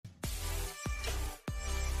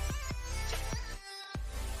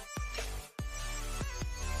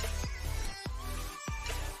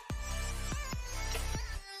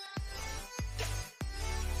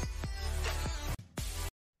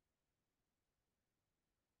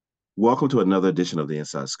Welcome to another edition of the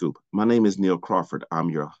Inside Scoop. My name is Neil Crawford. I'm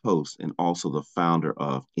your host and also the founder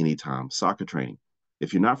of Anytime Soccer Training.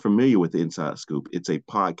 If you're not familiar with the Inside Scoop, it's a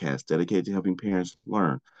podcast dedicated to helping parents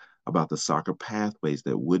learn about the soccer pathways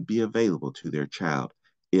that would be available to their child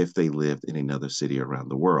if they lived in another city around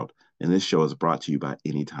the world. And this show is brought to you by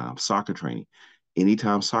Anytime Soccer Training.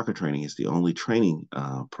 Anytime Soccer Training is the only training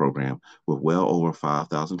program with well over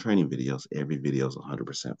 5,000 training videos. Every video is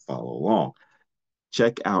 100% follow along.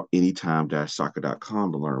 Check out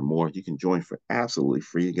anytime-soccer.com to learn more. You can join for absolutely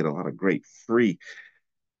free and get a lot of great free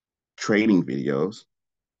training videos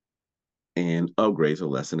and upgrades of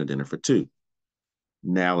less than a dinner for two.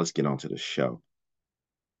 Now let's get on to the show.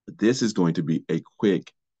 This is going to be a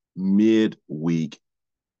quick mid-week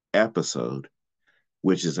episode,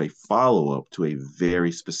 which is a follow-up to a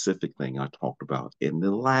very specific thing I talked about in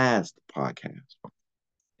the last podcast.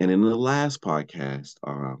 And in the last podcast,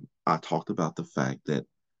 I talked about the fact that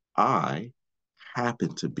I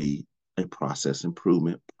happen to be a process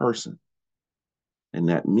improvement person. And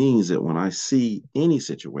that means that when I see any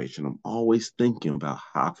situation, I'm always thinking about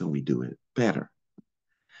how can we do it better.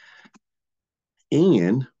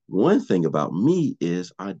 And one thing about me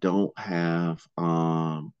is I don't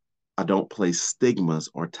place stigmas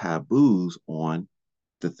or taboos on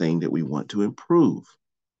the thing that we want to improve.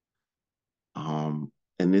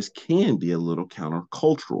 And this can be a little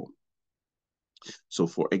countercultural. So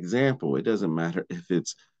for example, it doesn't matter if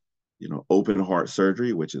it's, open heart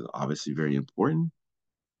surgery, which is obviously very important,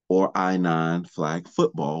 or I-9 flag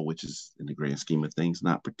football, which is in the grand scheme of things,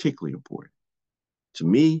 not particularly important. To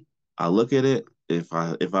me, I look at it, if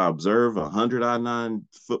I observe 100 I-9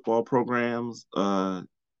 football programs, I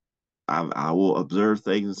will observe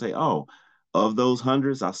things and say, oh, of those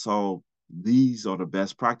hundreds, I saw these are the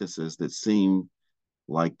best practices that seem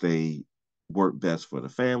like they work best for the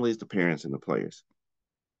families, the parents, and the players.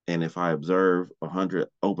 And if I observe 100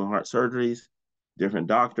 open heart surgeries, different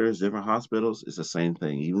doctors, different hospitals, it's the same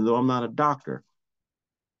thing. Even though I'm not a doctor,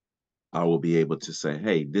 I will be able to say,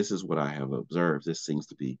 hey, this is what I have observed. This seems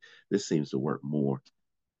to work more,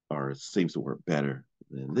 or it seems to work better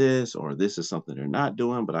than this, or this is something they're not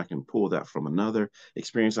doing, but I can pull that from another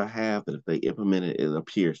experience I have that if they implement it, it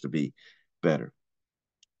appears to be better.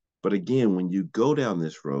 But again, when you go down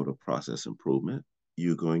this road of process improvement,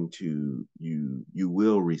 you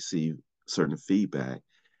will receive certain feedback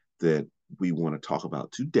that we want to talk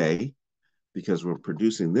about today because we're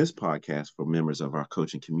producing this podcast for members of our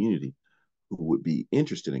coaching community who would be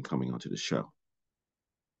interested in coming onto the show.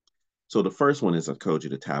 So the first one is I told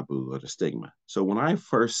you the taboo or the stigma. So when I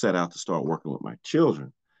first set out to start working with my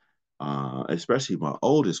children, especially my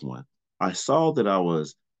oldest one, I saw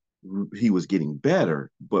that he was getting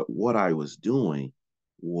better, but what I was doing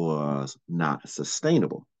was not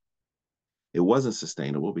sustainable. It wasn't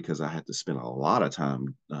sustainable because I had to spend a lot of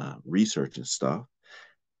time researching stuff.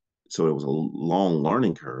 So it was a long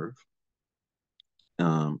learning curve.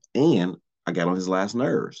 And I got on his last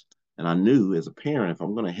nerves. And I knew as a parent, if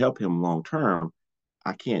I'm going to help him long term,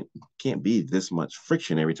 I can't be this much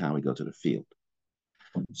friction every time we go to the field.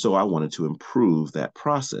 So I wanted to improve that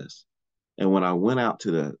process. And when I went out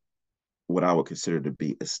to the what I would consider to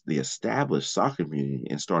be the established soccer community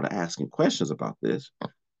and started asking questions about this,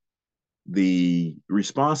 the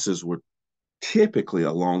responses were typically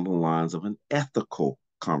along the lines of an ethical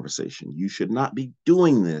conversation. You should not be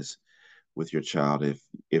doing this with your child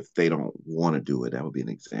if they don't want to do it. That would be an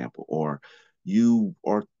example. Or you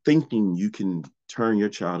are thinking you can turn your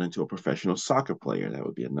child into a professional soccer player. That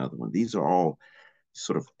would be another one. These are all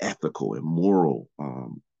sort of ethical and moral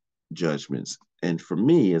judgments. And for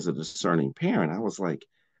me, as a discerning parent, I was like,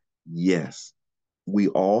 yes, we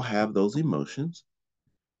all have those emotions,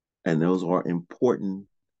 and those are important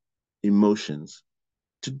emotions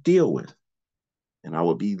to deal with. And I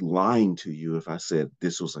would be lying to you if I said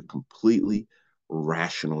this was a completely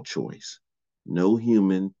rational choice. No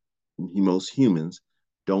human, most humans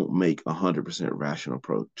don't make 100% rational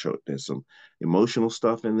approach. There's some emotional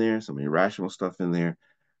stuff in there, some irrational stuff in there.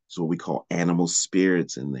 It's what we call animal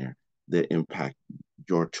spirits in there that impact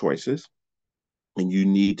your choices. And you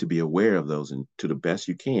need to be aware of those and to the best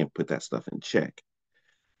you can put that stuff in check.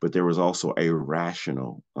 But there was also a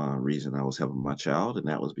rational reason I was helping my child, and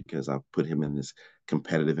that was because I put him in this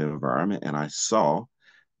competitive environment, and I saw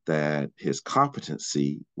that his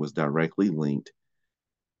competency was directly linked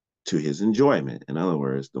to his enjoyment. In other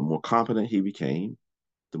words, the more competent he became,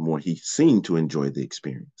 the more he seemed to enjoy the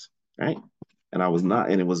experience, right? And I was not,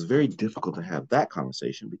 and it was very difficult to have that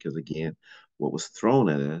conversation because, again, what was thrown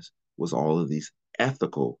at us was all of these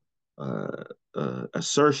ethical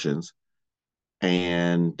assertions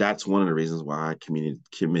And that's one of the reasons why I created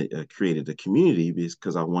the community,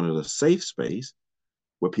 because I wanted a safe space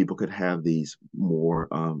where people could have these more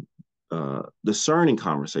discerning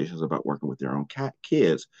conversations about working with their own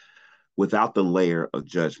kids without the layer of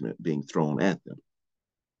judgment being thrown at them.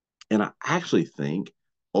 And I actually think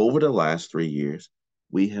over the last 3 years,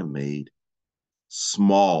 we have made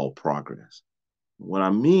small progress. What I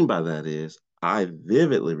mean by that is, I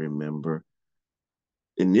vividly remember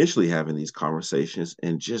initially having these conversations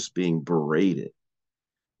and just being berated.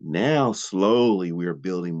 Now, slowly, we are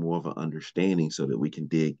building more of an understanding so that we can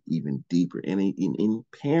dig even deeper. And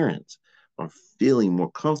parents are feeling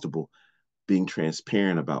more comfortable being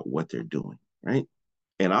transparent about what they're doing, right?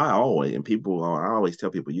 And I always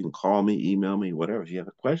tell people, you can call me, email me, whatever, if you have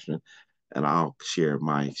a question, and I'll share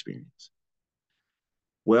my experience.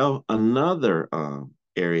 Well, another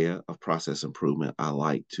area of process improvement I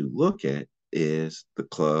like to look at is the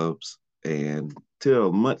clubs, and to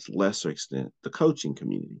a much lesser extent, the coaching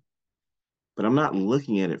community. But I'm not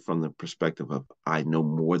looking at it from the perspective of I know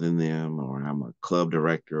more than them, or I'm a club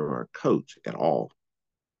director or a coach at all.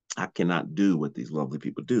 I cannot do what these lovely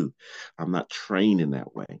people do. I'm not trained in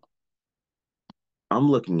that way.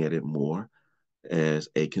 I'm looking at it more as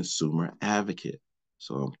a consumer advocate.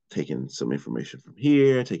 So I'm taking some information from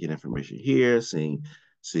here, taking information here, seeing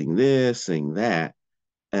this, seeing that,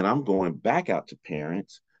 and I'm going back out to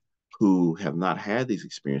parents who have not had these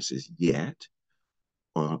experiences yet,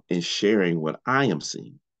 and sharing what I am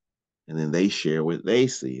seeing. And then they share what they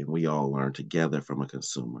see, and we all learn together from a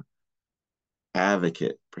consumer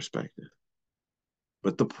advocate perspective.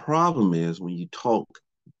 But the problem is when you talk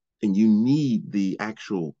and you need the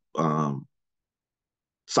actual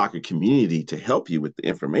soccer community to help you with the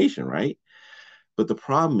information, right? But the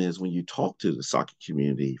problem is when you talk to the soccer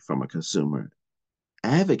community from a consumer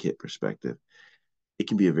advocate perspective, it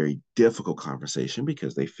can be a very difficult conversation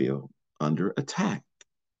because they feel under attack,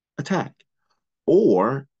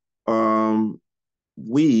 or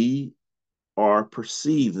we are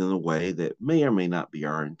perceived in a way that may or may not be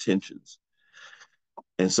our intentions.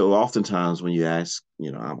 And so oftentimes when you ask,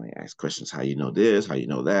 I might ask questions, how you know this, how you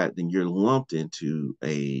know that, then you're lumped into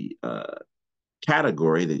a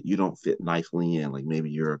category that you don't fit nicely in. Like maybe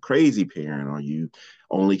you're a crazy parent, or you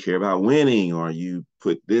only care about winning, or you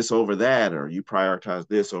put this over that, or you prioritize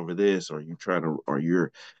this over this, or you try to, or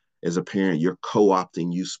you're, as a parent, you're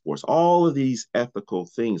co-opting youth sports. All of these ethical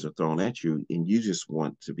things are thrown at you, and you just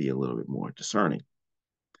want to be a little bit more discerning.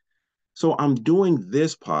 So I'm doing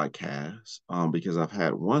this podcast because I've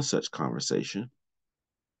had one such conversation.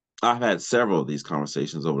 I've had several of these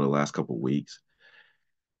conversations over the last couple of weeks.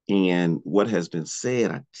 And what has been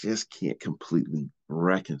said, I just can't completely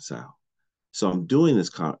reconcile. So I'm doing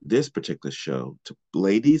this particular show to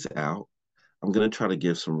lay these out. I'm going to try to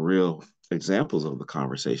give some real examples of the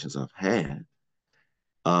conversations I've had.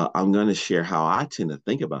 I'm going to share how I tend to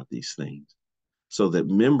think about these things, so that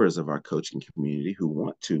members of our coaching community who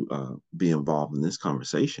want to be involved in this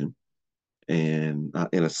conversation and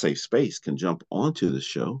in a safe space can jump onto the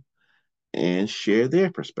show and share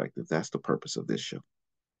their perspective. That's the purpose of this show.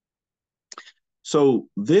 So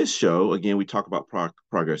this show, again, we talk about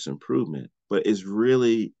progress improvement, but is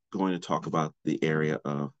really going to talk about the area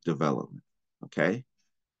of development. Okay.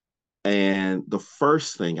 And the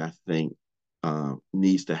first thing I think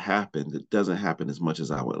needs to happen, that doesn't happen as much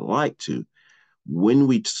as I would like to, when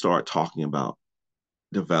we start talking about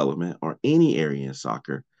development or any area in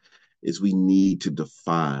soccer, is we need to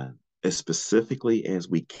define as specifically as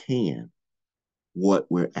we can what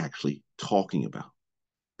we're actually talking about.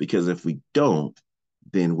 Because if we don't,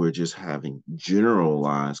 then we're just having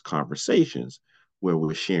generalized conversations where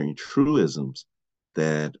we're sharing truisms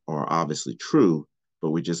that are obviously true, but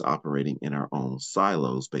we're just operating in our own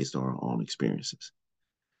silos based on our own experiences.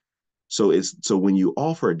 So when you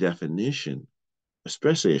offer a definition,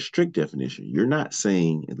 especially a strict definition, you're not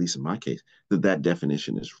saying, at least in my case, that that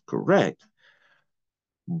definition is correct,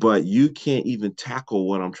 but you can't even tackle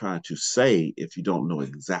what I'm trying to say if you don't know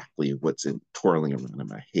exactly what's twirling around in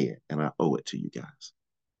my head, and I owe it to you guys.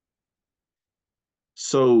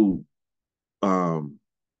 So, um,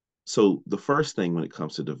 so the first thing when it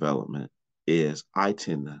comes to development is I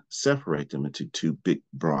tend to separate them into two big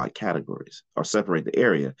broad categories, or separate the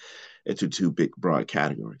area into two big broad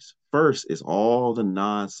categories. First is all the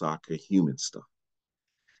non-soccer human stuff.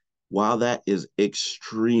 While that is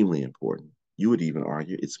extremely important, you would even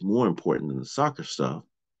argue it's more important than the soccer stuff.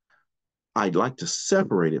 I'd like to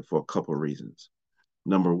separate it for a couple of reasons.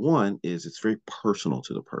 Number one is it's very personal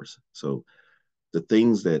to the person. So the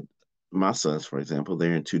things that my sons, for example,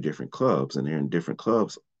 they're in two different clubs, and they're in different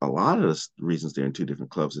clubs a lot of the reasons they're in two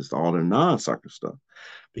different clubs is all their non-soccer stuff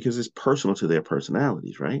because it's personal to their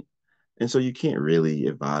personalities, right? And so you can't really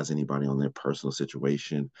advise anybody on their personal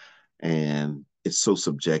situation. And it's so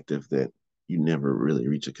subjective that you never really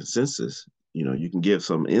reach a consensus. You know, you can give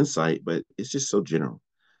some insight, but it's just so general.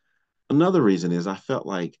 Another reason is I felt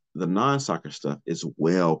like the non-soccer stuff is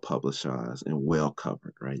well publicized and well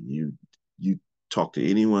covered, right? You talk to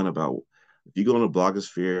anyone about if you go on a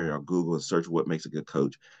blogosphere or Google and search what makes a good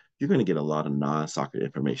coach, you're going to get a lot of non-soccer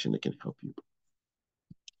information that can help you.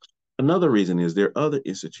 Another reason is there are other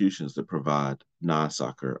institutions that provide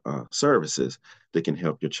non-soccer services that can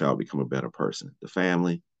help your child become a better person. The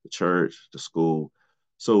family, the church, the school.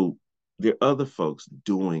 So there are other folks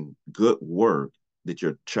doing good work that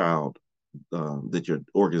your child, that your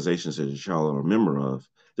organizations that your child are a member of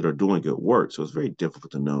that are doing good work. So it's very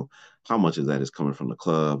difficult to know how much of that is coming from the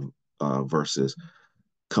club versus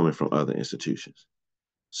coming from other institutions.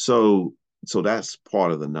 So so that's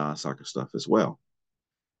part of the non-soccer stuff as well.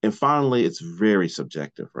 And finally, it's very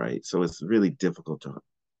subjective, right? So it's really difficult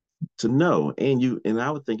to know. And I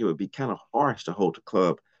would think it would be kind of harsh to hold the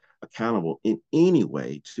club accountable in any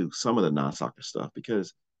way to some of the non-soccer stuff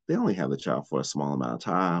because they only have the child for a small amount of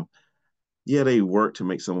time. Yeah, they work to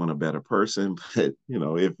make someone a better person, but you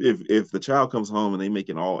know, if the child comes home and they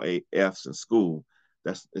making all eight F's in school,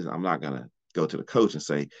 I'm not gonna go to the coach and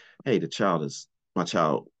say, hey, my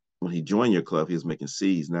child when he joined your club, he was making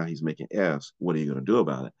C's, now he's making F's. What are you gonna do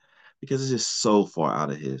about it? Because it's just so far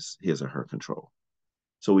out of his or her control.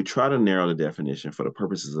 So we try to narrow the definition for the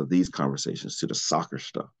purposes of these conversations to the soccer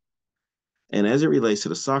stuff. And as it relates to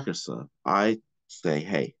the soccer stuff, I say,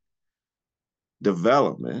 hey,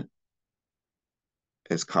 development,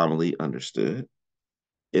 as commonly understood,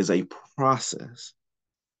 is a process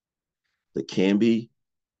that can be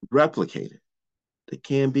replicated, that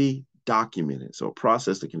can be documented. So a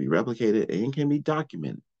process that can be replicated and can be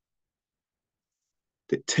documented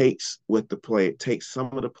that takes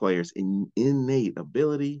some of the players' innate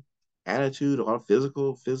ability, attitude, all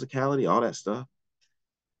physicality, all that stuff.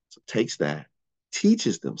 So takes that,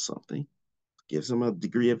 teaches them something, gives them a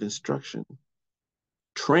degree of instruction,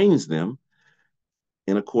 trains them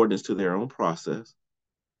in accordance to their own process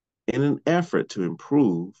in an effort to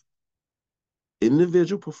improve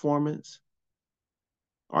individual performance,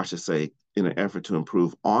 or I should say, in an effort to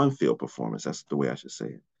improve on field performance. That's the way I should say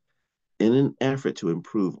it. In an effort to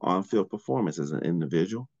improve on field performance as an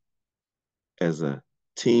individual, as a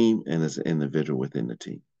team, and as an individual within the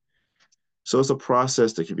team. So it's a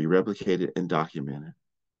process that can be replicated and documented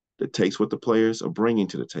that takes what the players are bringing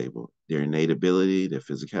to the table, their innate ability, their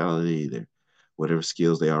physicality, their whatever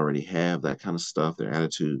skills they already have, that kind of stuff, their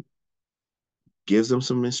attitude, gives them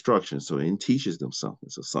some instruction. So it teaches them something.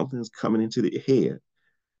 So something's coming into the head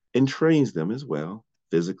and trains them as well,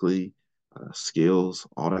 physically, skills,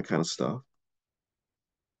 all that kind of stuff.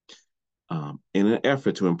 In an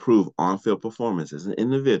effort to improve on-field performance as an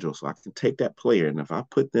individual. So I can take that player, and if I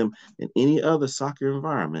put them in any other soccer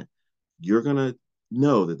environment, you're gonna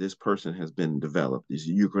know that this person has been developed.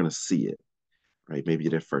 You're gonna see it, right? Maybe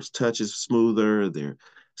their first touch is smoother, their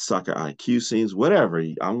soccer IQ seems whatever.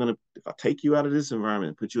 If I take you out of this environment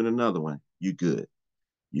and put you in another one, you good.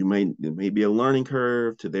 It may be a learning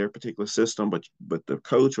curve to their particular system, but the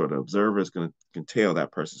coach or the observer is gonna can tell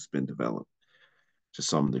that person's been developed to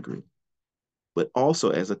some degree. But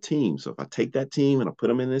also as a team. So if I take that team and I put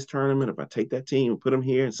them in this tournament, if I take that team and put them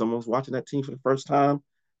here and someone's watching that team for the first time,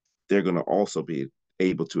 they're going to also be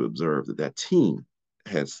able to observe that that team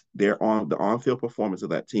has the on-field performance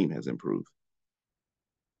of that team has improved.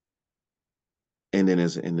 And then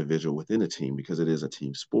as an individual within the team, because it is a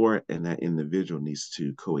team sport and that individual needs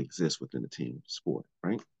to coexist within the team sport,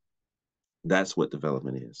 right? That's what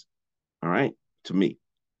development is. All right, to me.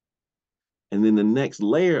 And then the next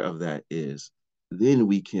layer of that is then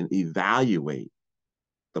we can evaluate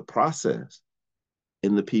the process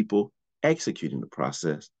and the people executing the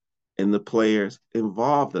process and the players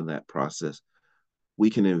involved in that process. We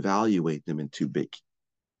can evaluate them in two big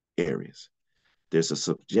areas. There's a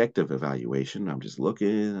subjective evaluation. I'm just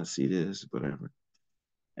looking, I see this, whatever.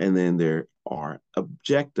 And then there are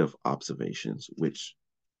objective observations, which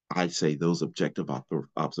I say those objective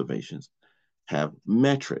observations have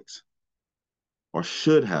metrics or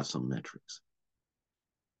should have some metrics.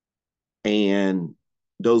 And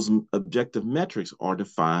those objective metrics are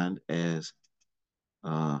defined as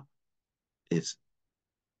it's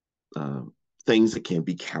uh, things that can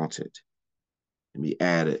be counted, can be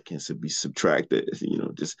added, can be subtracted,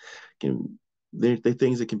 just they're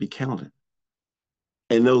things that can be counted.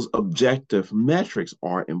 And those objective metrics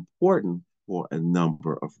are important for a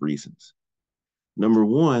number of reasons. Number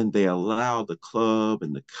one, they allow the club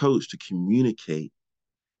and the coach to communicate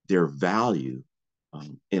their value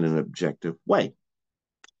in an objective way.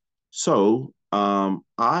 So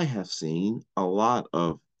I have seen a lot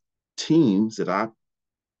of teams that I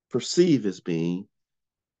perceive as being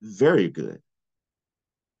very good,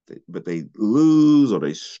 but they lose or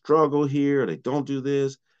they struggle here, or they don't do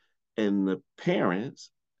this. And the parents,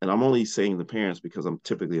 and I'm only saying the parents because I'm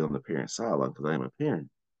typically on the parent sideline because I am a parent,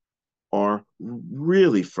 are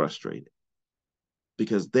really frustrated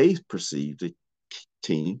because they perceive the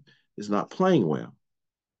team is not playing well.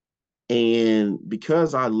 And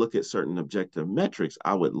because I look at certain objective metrics,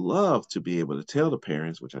 I would love to be able to tell the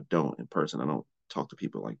parents, which I don't in person. I don't talk to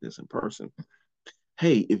people like this in person.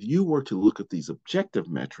 Hey, if you were to look at these objective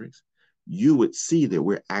metrics, you would see that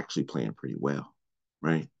we're actually playing pretty well,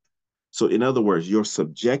 right? So, in other words, your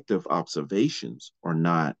subjective observations are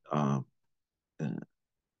not uh,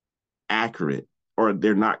 accurate, or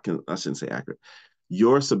they're not, I shouldn't say accurate.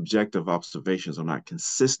 Your subjective observations are not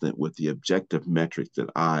consistent with the objective metrics that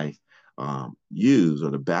I use,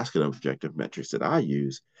 or the basket of objective metrics that I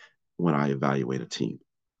use when I evaluate a team.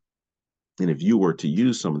 And if you were to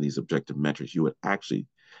use some of these objective metrics,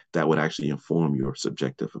 that would actually inform your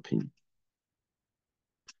subjective opinion.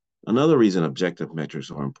 Another reason objective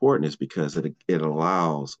metrics are important is because it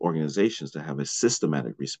allows organizations to have a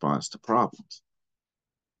systematic response to problems.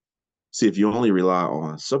 See, if you only rely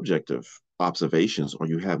on subjective observations or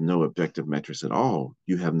you have no objective metrics at all,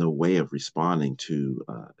 you have no way of responding to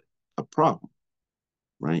a problem,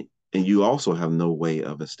 right? And you also have no way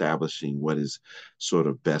of establishing what is sort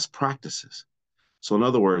of best practices. So, in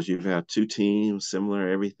other words, you've had two teams, similar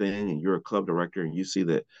everything, and you're a club director, and you see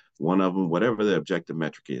that one of them, whatever the objective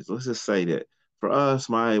metric is, let's just say that for us,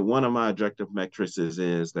 my one of my objective metrics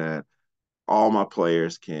is that all my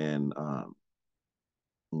players can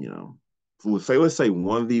you know, let's say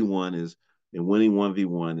 1v1 is, and winning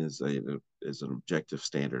 1v1 is an objective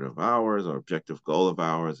standard of ours or objective goal of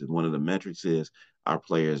ours. And one of the metrics is our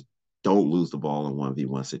players don't lose the ball in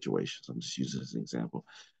 1v1 situations. I'm just using this as an example.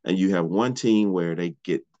 And you have one team where they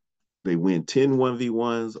win 10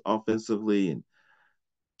 1v1s offensively and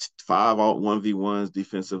five 1v1s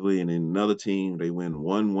defensively, and then another team they win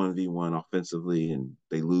 1v1 offensively and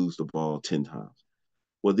they lose the ball 10 times.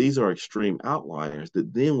 Well, these are extreme outliers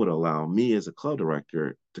that then would allow me as a club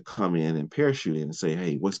director to come in and parachute in and say,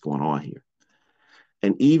 hey, what's going on here?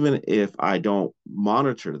 And even if I don't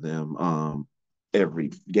monitor them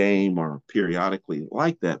every game or periodically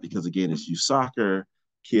like that, because again, it's youth soccer,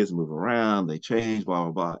 kids move around, they change, blah,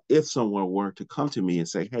 blah, blah. If someone were to come to me and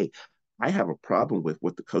say, hey, I have a problem with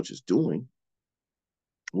what the coach is doing,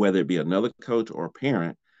 whether it be another coach or a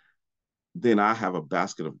parent, then I have a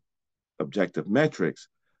basket of objective metrics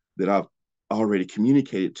that I've already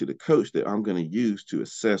communicated to the coach that I'm going to use to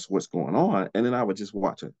assess what's going on. And then I would just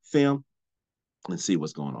watch a film and see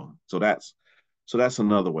what's going on. So that's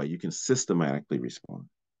another way you can systematically respond,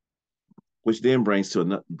 which then brings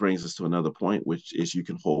us to another point, which is you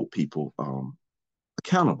can hold people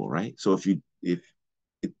accountable, right? So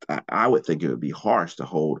I would think it would be harsh to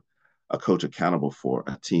hold a coach accountable for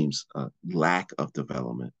a team's lack of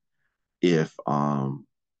development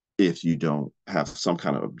if you don't have some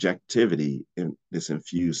kind of objectivity that's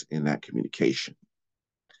infused in that communication.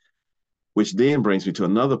 Which then brings me to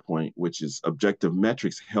another point, which is objective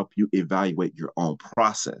metrics help you evaluate your own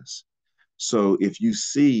process. So if you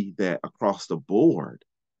see that across the board,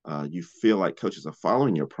 you feel like coaches are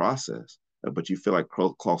following your process, but you feel like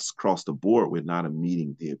across the board we're not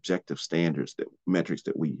meeting the objective standards, that metrics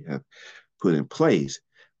that we have put in place,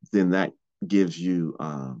 then that gives you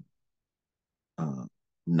uh,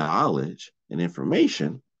 knowledge and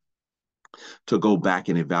information to go back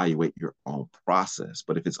and evaluate your own process.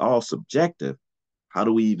 But if it's all subjective, how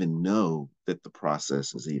do we even know that the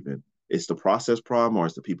process is even, it's the process problem, or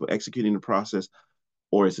is the people executing the process,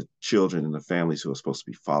 or is it children and the families who are supposed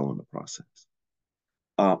to be following the process?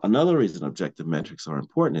 Another reason objective metrics are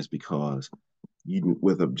important is because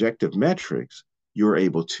with objective metrics, you're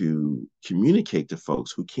able to communicate to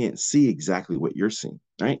folks who can't see exactly what you're seeing,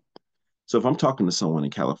 right? So if I'm talking to someone in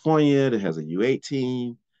California that has a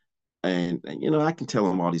U18, and I can tell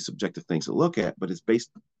them all these subjective things to look at, but it's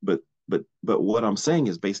based, but what I'm saying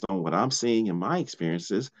is based on what I'm seeing in my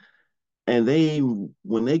experiences, and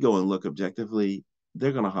when they go and look objectively,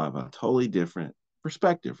 they're going to have a totally different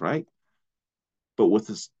perspective, right? But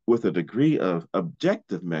with a degree of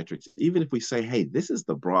objective metrics, even if we say, hey, this is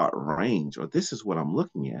the broad range, or this is what I'm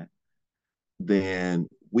looking at, then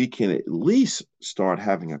we can at least start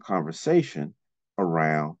having a conversation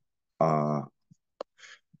around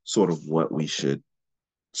sort of what we should,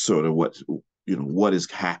 sort of what what is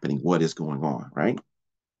happening, what is going on, right?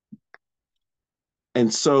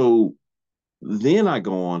 And so then I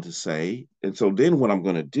go on to say, and so then what I'm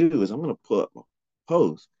going to do is I'm going to put up a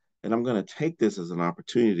post, and I'm going to take this as an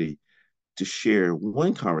opportunity to share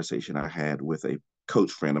one conversation I had with a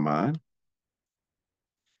coach friend of mine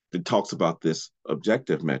that talks about this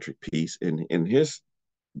objective metric piece, and his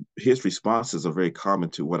responses are very common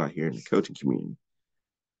to what I hear in the coaching community.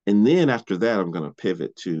 And then after that, I'm going to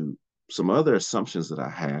pivot to some other assumptions that I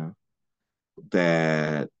have,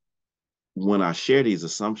 that when I share these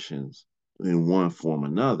assumptions in one form or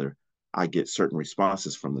another, I get certain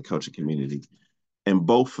responses from the coaching community. And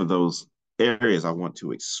both of those areas I want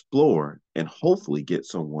to explore and hopefully get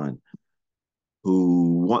someone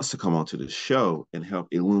who wants to come onto the show and help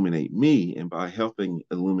illuminate me. And by helping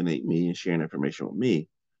illuminate me and sharing information with me,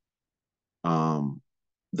 um,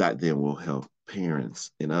 that then will help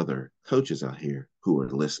parents and other coaches out here who are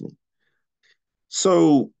listening.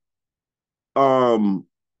 So, um,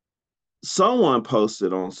 someone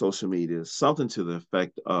posted on social media something to the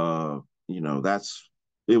effect of,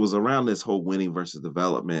 it was around this whole winning versus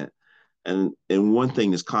development. And one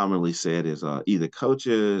thing that's commonly said is either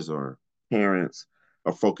coaches or parents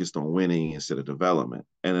are focused on winning instead of development.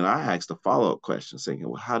 And then I asked a follow-up question saying,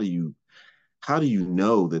 well, how do you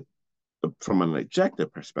know that from an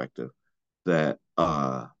objective perspective that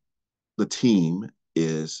the team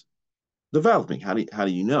is developing? How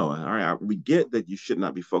do you know? All right, we get that you should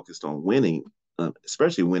not be focused on winning,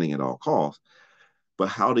 especially winning at all costs. But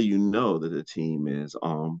how do you know that the team is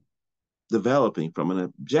developing from an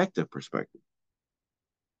objective perspective?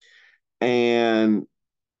 And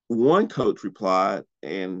one coach replied,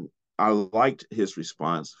 and I liked his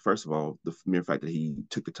response. First of all, the mere fact that he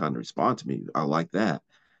took the time to respond to me, I like that.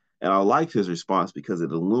 And I liked his response because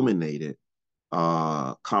it illuminated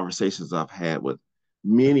conversations I've had with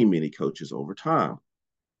many, many coaches over time.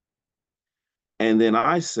 And then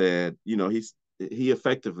I said, he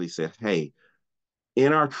effectively said, "Hey,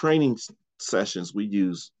 in our training sessions, we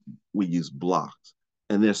use blocks,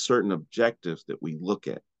 and there's certain objectives that we look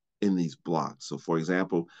at in these blocks. So, for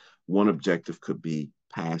example, one objective could be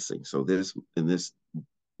passing. So, in this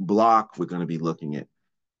block, we're going to be looking at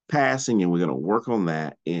passing, and we're going to work on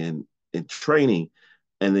that in training,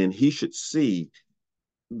 and then he should see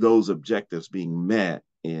those objectives being met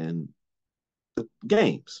in the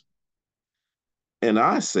games." And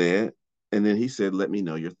I said, and then he said, "Let me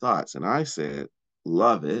know your thoughts." And I said,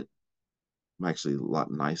 "Love it. I'm actually a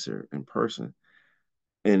lot nicer in person."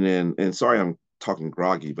 And sorry, I'm talking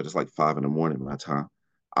groggy, but it's like 5 in the morning my time.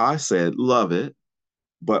 I said, "Love it."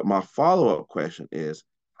 But my follow-up question is,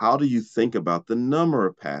 how do you think about the number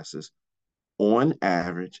of passes on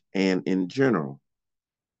average and in general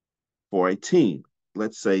for a team?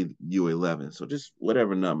 Let's say U11. So just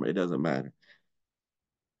whatever number, it doesn't matter.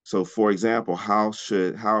 So for example, how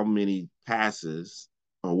many passes,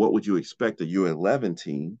 or what would you expect a U11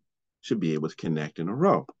 team should be able to connect in a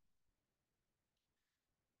row?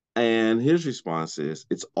 And his response is,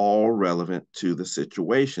 it's all relevant to the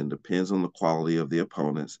situation, depends on the quality of the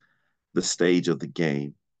opponents, the stage of the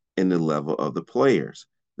game, and the level of the players.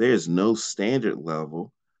 There is no standard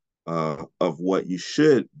level of what you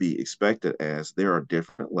should be expected, as there are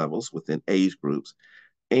different levels within age groups,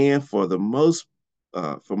 and for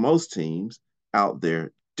most teams out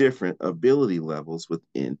there, different ability levels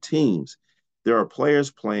within teams. There are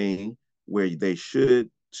players playing where they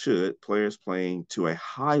should players playing to a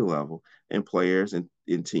high level, and players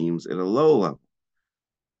in teams at a low level.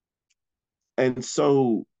 And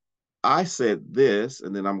so I said this,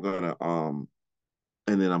 and then I'm gonna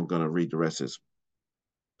read the rest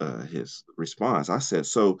of his response. I said,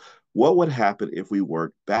 "So what would happen if we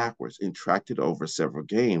worked backwards and tracked it over several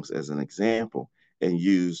games as an example, and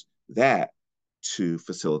used that to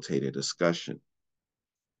facilitate a discussion?"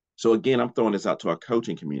 So again, I'm throwing this out to our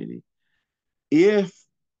coaching community. If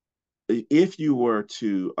if you were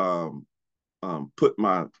to put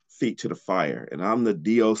my feet to the fire, and I'm the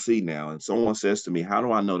DOC now, and someone says to me, "How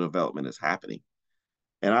do I know development is happening?"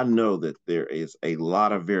 And I know that there is a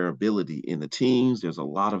lot of variability in the teams. There's a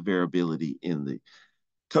lot of variability in the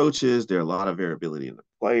coaches. There's a lot of variability in the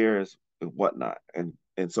players and whatnot.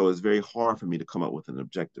 And so it's very hard for me to come up with an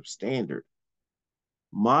objective standard.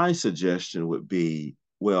 My suggestion would be,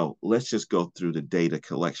 well, let's just go through the data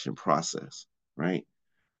collection process, right?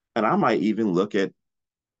 And I might even look at,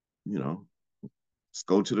 you know,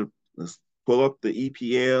 let's pull up the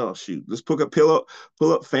EPL. Shoot, let's pull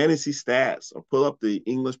up fantasy stats, or pull up the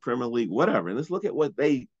English Premier League, whatever, and let's look at what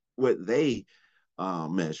they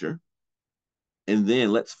measure, and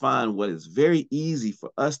then let's find what is very easy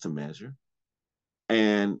for us to measure,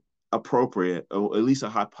 and appropriate, or at least a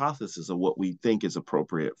hypothesis of what we think is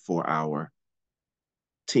appropriate for our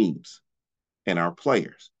teams and our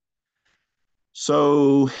players.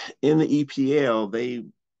 So in the EPL, they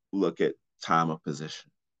look at time of possession.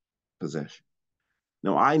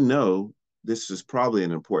 Now I know this is probably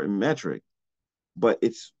an important metric, but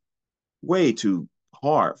it's way too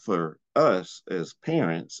hard for us as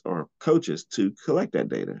parents or coaches to collect that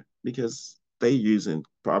data because they using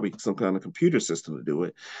probably some kind of computer system to do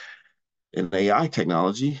it and AI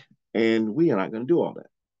technology, and we are not going to do all that.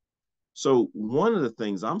 So one of the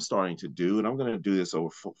things I'm starting to do, and I'm going to do this over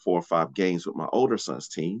 4 or 5 games with my older son's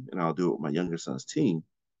team, and I'll do it with my younger son's team,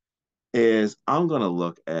 is I'm going to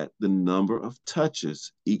look at the number of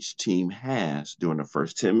touches each team has during the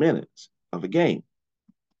first 10 minutes of a game.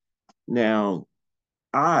 Now,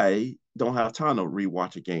 I don't have time to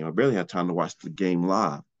rewatch a game. I barely have time to watch the game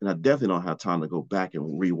live. And I definitely don't have time to go back and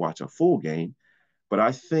rewatch a full game. But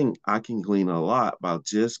I think I can glean a lot by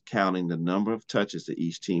just counting the number of touches that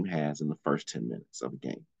each team has in the first 10 minutes of a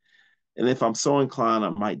game. And if I'm so inclined, I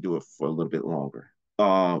might do it for a little bit longer.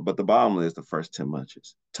 But the bottom line is the first 10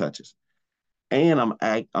 touches. And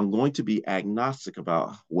I'm going to be agnostic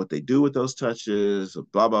about what they do with those touches,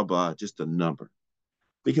 blah, blah, blah, just a number.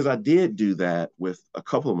 Because I did do that with a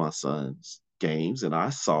couple of my son's games, and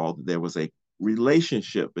I saw that there was a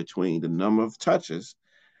relationship between the number of touches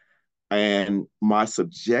and my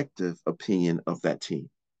subjective opinion of that team.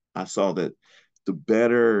 I saw that the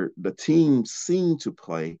better the team seemed to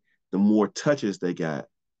play, the more touches they got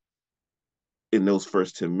in those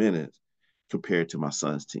first 10 minutes compared to my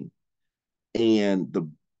son's team. And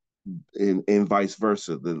and vice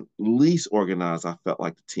versa. The least organized I felt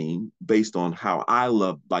like the team based on how I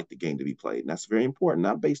like the game to be played. And that's very important,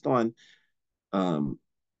 not based on um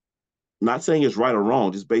not saying it's right or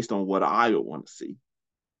wrong, just based on what I would want to see.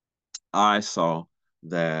 I saw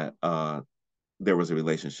that there was a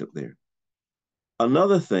relationship there.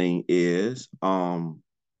 Another thing is I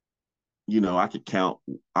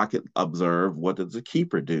could observe what does the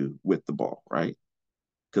keeper do with the ball, right?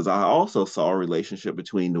 Because I also saw a relationship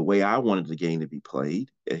between the way I wanted the game to be played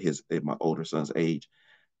at my older son's age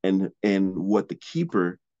and what the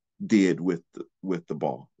keeper did with the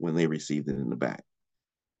ball when they received it in the back,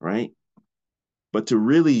 right? But to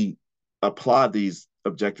really apply these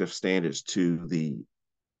objective standards to the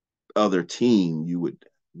other team, you would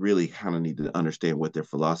really kind of need to understand what their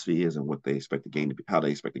philosophy is and what they expect the game to be, how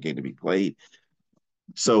they expect the game to be played.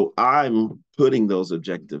 So I'm applying those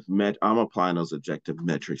objective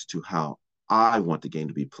metrics to how I want the game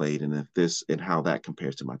to be played, and how that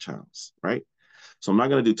compares to my child's, right? So I'm not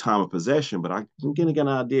going to do time of possession, but I can get an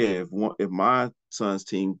idea if my son's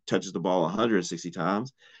team touches the ball 160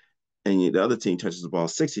 times and the other team touches the ball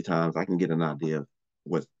 60 times, I can get an idea of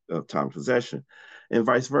what of time of possession, and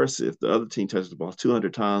vice versa. If the other team touches the ball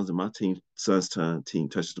 200 times and my son's team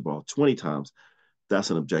touches the ball 20 times, that's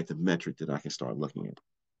an objective metric that I can start looking at.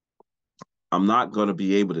 I'm not going to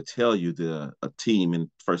be able to tell you that a team in the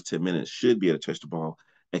first 10 minutes should be able to touch the ball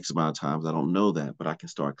X amount of times. I don't know that, but I can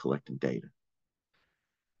start collecting data.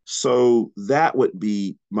 So that would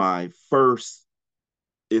be my first.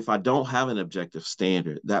 If I don't have an objective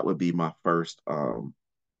standard, that would be my first.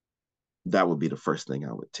 That would be the first thing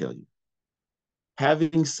I would tell you.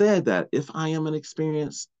 Having said that, if I am an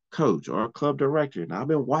experienced coach or a club director, and I've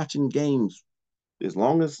been watching games as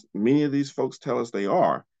long as many of these folks tell us they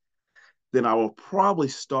are, then I will probably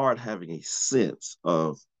start having a sense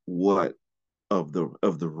of what of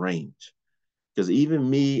the range. Because even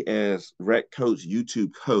me as rec coach,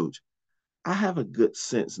 YouTube coach, I have a good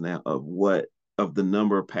sense now of the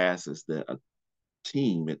number of passes that a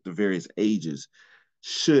team at the various ages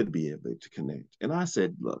should be able to connect. And I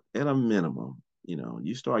said, look, at a minimum,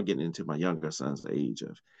 you start getting into my younger son's age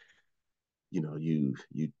of, you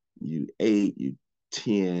 8, you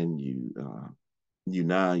 10, you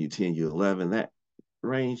 9, you 10, you 11, that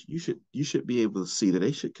range, you should be able to see that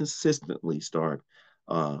they should consistently start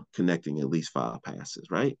connecting at least 5 passes,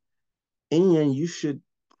 right? And you should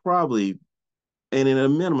probably, and in a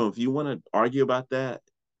minimum, if you want to argue about that,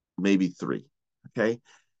 maybe 3. Okay.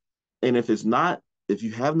 And if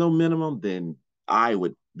you have no minimum, then I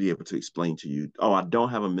would be able to explain to you, oh, I don't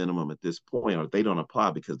have a minimum at this point, or they don't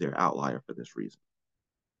apply because they're outlier for this reason.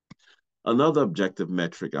 Another objective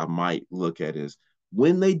metric I might look at is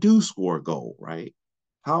when they do score a goal, right?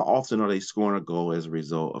 How often are they scoring a goal as a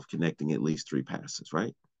result of connecting at least 3 passes,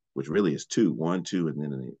 right? Which really is 2, 1, 2,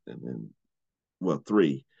 and then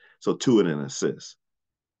 3. So 2 and an assist,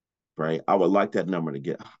 right? I would like that number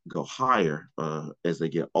to go higher as they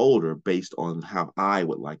get older, based on how I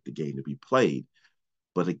would like the game to be played.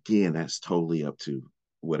 But again, that's totally up to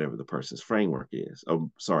whatever the person's framework is.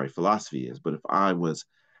 Sorry, philosophy is. But if I was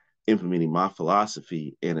implementing my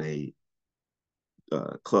philosophy in a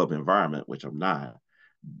club environment, which I'm not,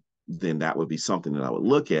 then that would be something that I would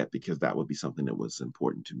look at because that would be something that was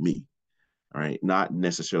important to me. All right. Not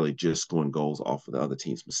necessarily just scoring goals off of the other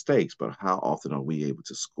team's mistakes, but how often are we able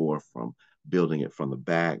to score from building it from the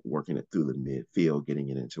back, working it through the midfield, getting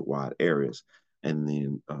it into wide areas, and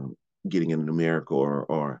then getting a numerical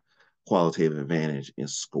or qualitative advantage and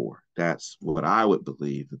score. That's what I would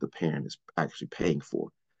believe that the parent is actually paying for,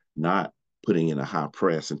 not putting in a high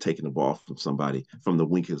press and taking the ball from somebody from the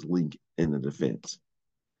weakest link in the defense.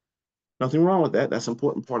 Nothing wrong with that. That's an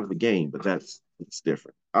important part of the game, but it's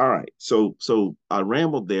different. All right. So I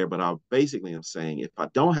rambled there, but I basically am saying if I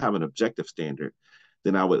don't have an objective standard,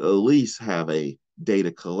 then I would at least have a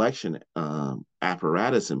data collection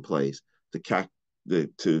apparatus in place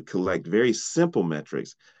to collect very simple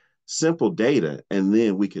metrics, simple data, and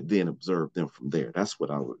then we could then observe them from there. That's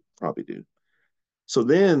what I would probably do. So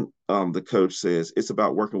then the coach says it's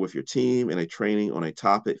about working with your team in a training on a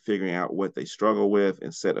topic, figuring out what they struggle with,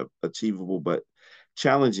 and set up achievable but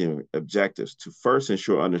challenging objectives to first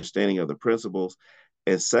ensure understanding of the principles,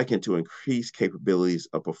 and second, to increase capabilities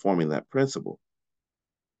of performing that principle.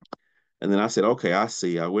 And then I said, okay, I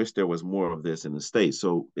see. I wish there was more of this in the States.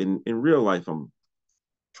 So in real life, I'm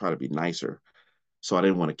trying to be nicer. So I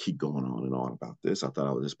didn't want to keep going on and on about this. I thought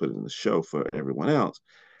I would just put it in the show for everyone else.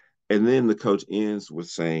 And then the coach ends with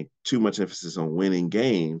saying too much emphasis on winning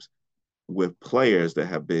games with players that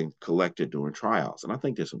have been collected during tryouts. And I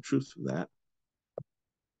think there's some truth to that.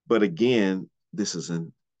 But again, this is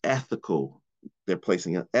an ethical, they're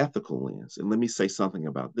placing an ethical lens. And let me say something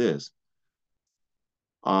about this.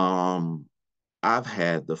 I've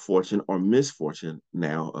had the fortune or misfortune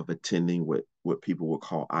now of attending what people would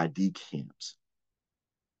call ID camps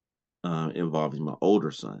involving my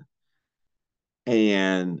older son.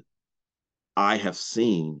 And I have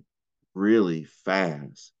seen really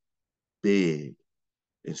fast, big,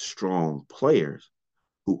 and strong players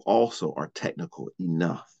who also are technical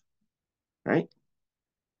enough, right?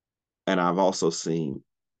 And I've also seen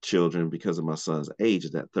children, because of my son's age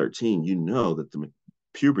at 13, you know that the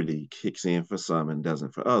puberty kicks in for some and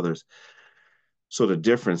doesn't for others. So the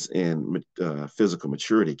difference in physical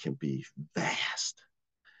maturity can be vast.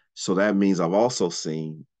 So that means I've also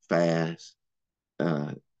seen fast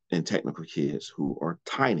uh, and technical kids who are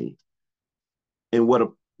tiny. And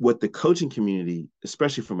what the coaching community,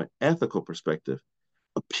 especially from an ethical perspective,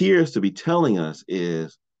 appears to be telling us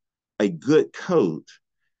is a good coach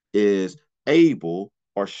is able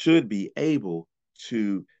or should be able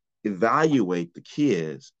to evaluate the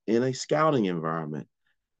kids in a scouting environment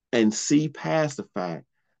and see past the fact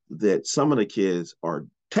that some of the kids are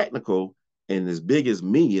technical and as big as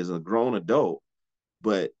me as a grown adult,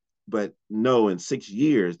 but no, in 6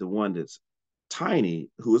 years, the one that's tiny,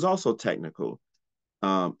 who is also technical,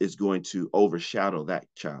 is going to overshadow that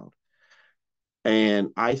child. And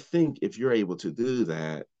I think if you're able to do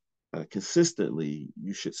that consistently,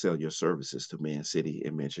 you should sell your services to Man City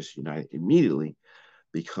and Manchester United immediately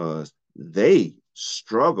because they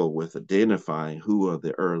struggle with identifying who are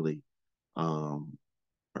the um,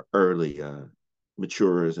 early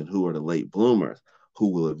maturers and who are the late bloomers who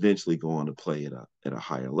will eventually go on to play at a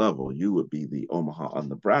higher level. You would be the Omaha,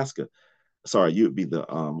 Nebraska. Sorry, you would be the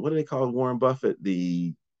what do they call Warren Buffett?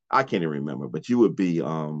 The I can't even remember, but you would be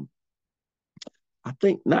I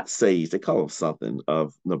think not Sage, they call them something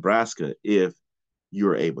of Nebraska if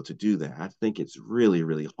you're able to do that. I think it's really,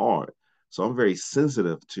 really hard. So I'm very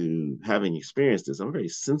sensitive to having experienced this. I'm very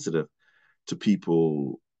sensitive to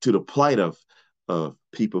people, to the plight of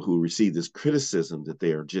people who receive this criticism that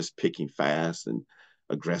they are just picking fast and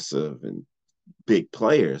aggressive and big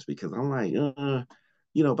players because I'm like, by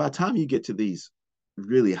the time you get to these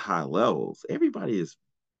really high levels, everybody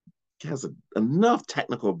has enough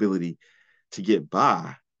technical ability to get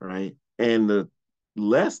by, right? And the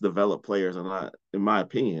less developed players are not, in my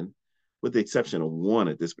opinion, with the exception of one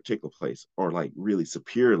at this particular place, are like really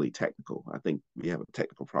superiorly technical. I think we have a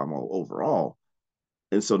technical problem all overall.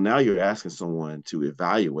 And so now you're asking someone to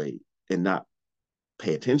evaluate and not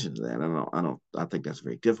pay attention to that. I think that's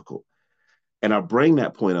very difficult. And I bring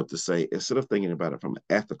that point up to say, instead of thinking about it from an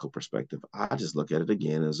ethical perspective, I just look at it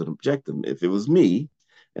again as an objective. If it was me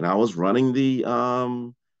and I was running the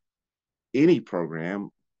any program,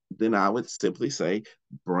 then I would simply say,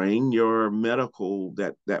 bring your medical,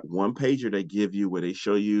 that one pager they give you where they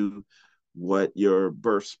show you what your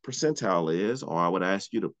birth percentile is, or I would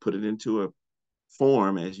ask you to put it into a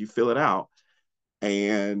form as you fill it out.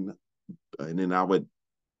 And then I would,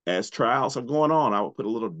 as trials are going on, I would put a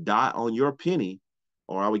little dot on your penny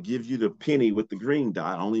or I would give you the penny with the green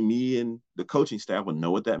dot. Only me and the coaching staff would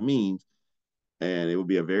know what that means. And it would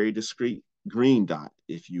be a very discreet green dot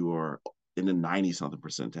if you are in the 90 something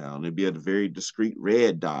percentile. And it'd be a very discreet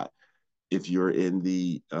red dot if you're in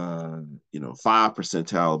the 5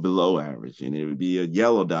 percentile below average, and it would be a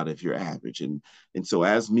yellow dot if you're average. And so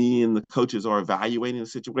as me and the coaches are evaluating the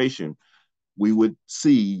situation, we would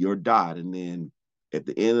see your dot. And then at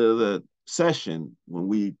the end of the session, when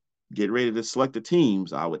we get ready to select the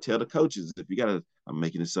teams, I would tell the coaches, if you got a, I'm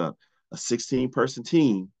making this up, a 16-person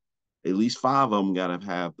team, at least 5 of them got to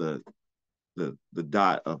have the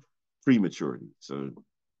dot of prematurity. So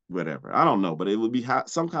whatever, I don't know, but it would be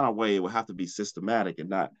some kind of way. It would have to be systematic and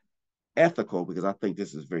not ethical, because I think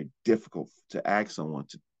this is very difficult to ask someone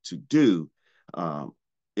to do, um,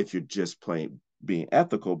 if you're just plain being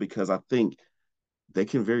ethical, because I think they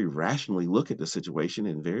can very rationally look at the situation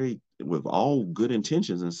and very with all good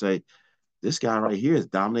intentions and say, this guy right here is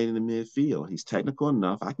dominating the midfield. He's technical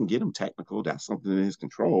enough. I can get him technical. That's something in his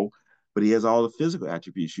control. But he has all the physical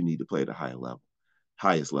attributes you need to play at a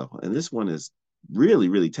highest level. And this one is really,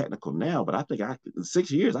 really technical now. But I think in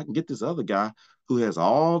 6 years, I can get this other guy who has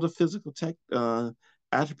all the physical tech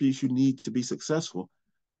attributes you need to be successful.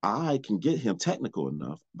 I can get him technical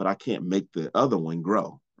enough, but I can't make the other one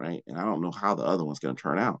grow, right? And I don't know how the other one's going to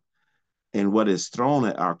turn out. And what is thrown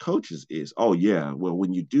at our coaches is, oh yeah, well,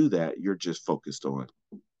 when you do that, you're just focused on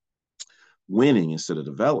winning instead of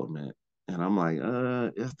development. And I'm like, I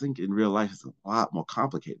think in real life it's a lot more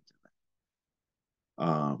complicated than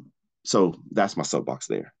that. So that's my soapbox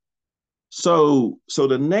there. So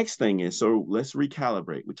the next thing is, so let's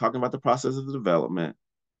recalibrate. We're talking about the process of the development.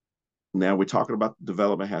 Now we're talking about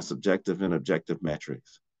development has subjective and objective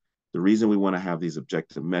metrics. The reason we want to have these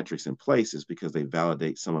objective metrics in place is because they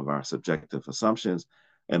validate some of our subjective assumptions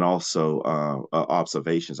and also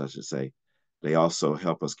observations, I should say. They also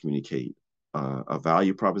help us communicate a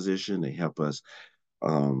value proposition. They help us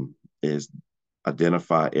is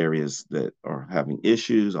identify areas that are having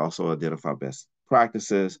issues, also identify best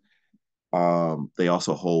practices. They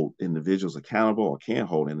also hold individuals accountable, or can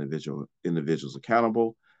hold individuals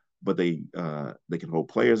accountable, but they can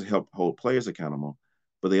help hold players accountable,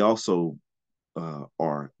 but they also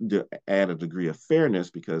add a degree of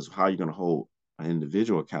fairness, because how are you going to hold an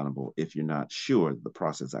individual accountable if you're not sure the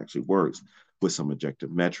process actually works with some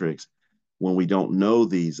objective metrics? When we don't know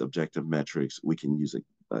these objective metrics, we can use a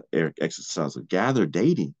exercise of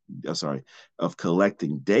of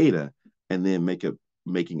collecting data, and then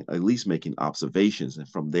making at least making observations, and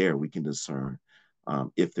from there we can discern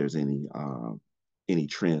if there's any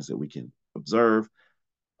trends that we can observe.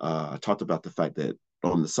 I talked about the fact that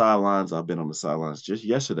on the sidelines, I've been on the sidelines just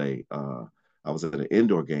yesterday. I was at an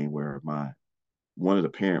indoor game where one of the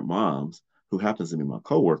parent moms, who happens to be my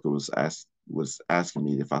coworker, was asking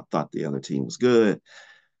me if I thought the other team was good.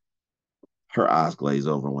 Her eyes glazed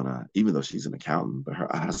over when even though she's an accountant, but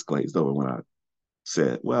her eyes glazed over when I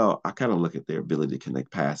said, well, I kind of look at their ability to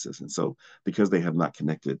connect passes. And so because they have not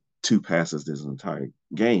connected 2 passes this entire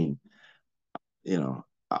game, you know,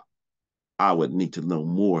 I would need to know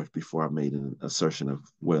more before I made an assertion of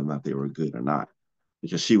whether or not they were good or not,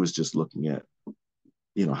 because she was just looking at,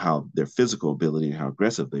 how their physical ability and how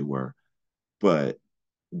aggressive they were, but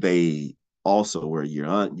they also were a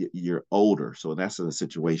year older. So that's in a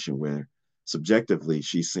situation where subjectively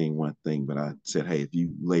she's seeing one thing, but I said, hey, if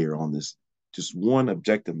you layer on this just one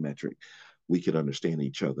objective metric, we could understand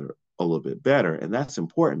each other a little bit better. And that's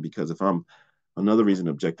important, because another reason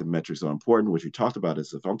objective metrics are important, which we talked about,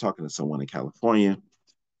 is if I'm talking to someone in California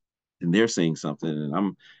and they're seeing something, and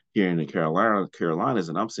I'm here in the Carolinas,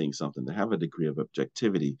 and I'm seeing something, to have a degree of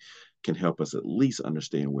objectivity can help us at least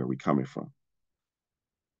understand where we're coming from.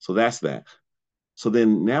 So that's that. So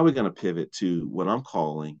then now we're going to pivot to what I'm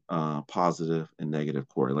calling positive and negative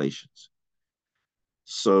correlations.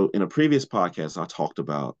 So in a previous podcast, I talked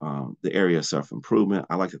about the area of self-improvement.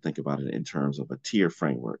 I like to think about it in terms of a tier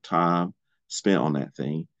framework: time spent on that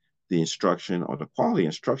thing, the instruction or the quality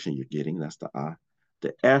instruction you're getting, that's the I,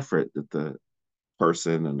 the effort that the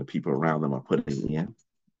person and the people around them are putting in,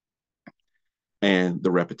 and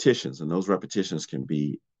the repetitions. And those repetitions can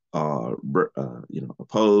be,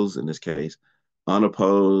 opposed in this case,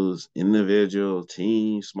 unopposed, individual,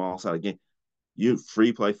 team, small side. Again, you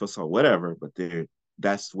free play, futsal, whatever, but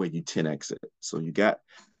that's where you 10x it. So you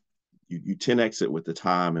 10x it with the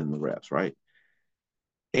time and the reps, right?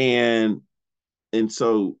 And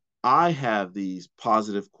so I have these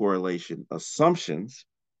positive correlation assumptions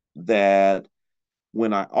that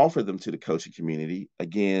when I offer them to the coaching community,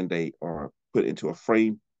 again, they are put into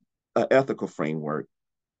an ethical framework,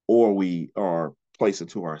 or we are placed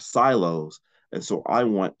into our silos And so I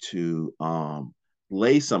want to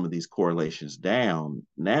lay some of these correlations down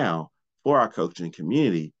now for our coaching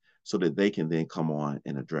community so that they can then come on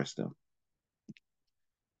and address them.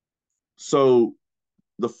 So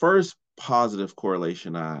the first positive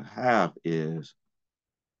correlation I have is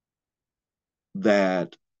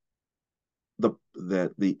that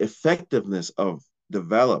the effectiveness of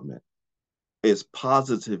development is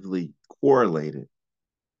positively correlated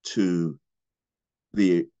to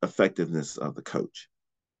the effectiveness of the coach.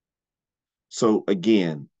 So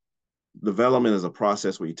again, development is a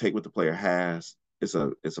process where you take what the player has. It's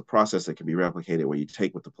a process that can be replicated where you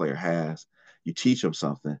take what the player has, you teach them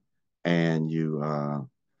something, and you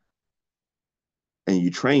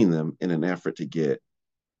train them in an effort to get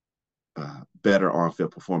better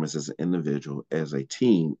on-field performance as an individual, as a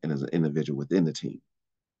team, and as an individual within the team.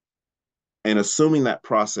 And assuming that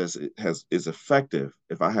process is effective,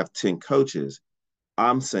 if I have 10 coaches,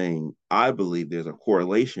 I'm saying I believe there's a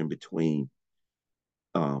correlation between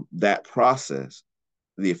that process,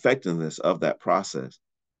 the effectiveness of that process,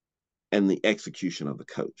 and the execution of the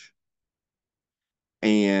coach.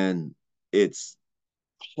 And it's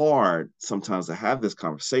hard sometimes to have this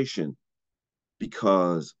conversation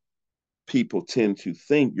because people tend to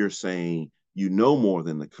think you're saying you know more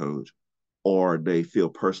than the coach, or they feel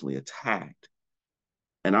personally attacked.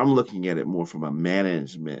 And I'm looking at it more from a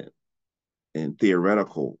management and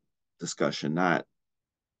theoretical discussion, not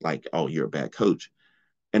like, oh, you're a bad coach.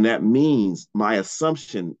 And that means my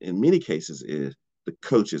assumption in many cases is the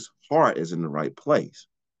coach's heart is in the right place.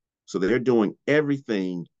 So they're doing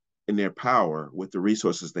everything in their power with the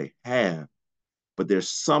resources they have, but there's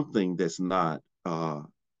something that's not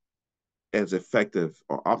as effective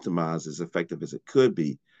or optimized as effective as it could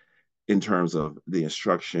be in terms of the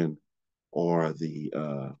instruction or the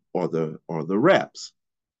reps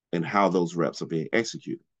and how those reps are being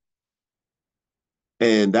executed.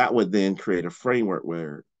 And that would then create a framework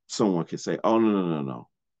where someone could say, oh, no.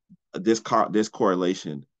 This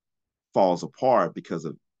correlation falls apart because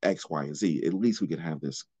of X, Y, and Z. At least we can have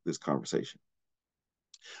this conversation.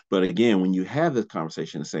 But again, when you have this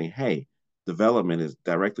conversation and saying, hey, development is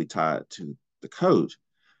directly tied to the coach,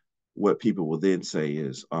 what people will then say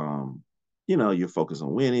is, you're focused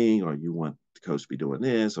on winning, or you want the coach to be doing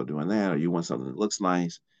this or doing that, or you want something that looks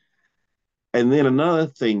nice. And then another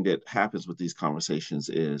thing that happens with these conversations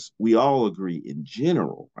is we all agree in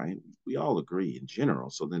general, right? We all agree in general.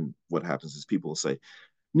 So then what happens is people will say,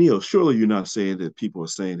 Neil, surely you're not saying that people are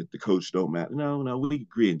saying that the coach don't matter. No, we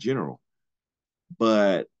agree in general.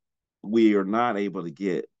 But we are not able to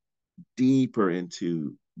get deeper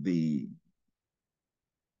into the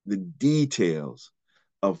details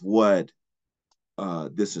of what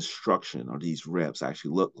this instruction or these reps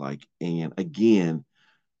actually look like. And again,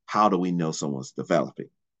 how do we know someone's developing?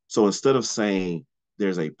 So instead of saying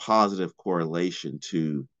there's a positive correlation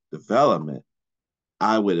to development,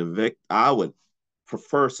 I would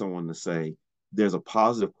prefer someone to say there's a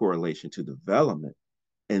positive correlation to development,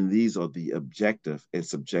 and these are the objective and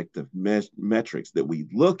subjective metrics that we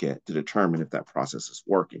look at to determine if that process is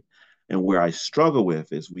working. And where I struggle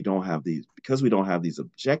with is we don't have these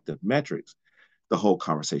objective metrics, the whole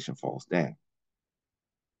conversation falls down.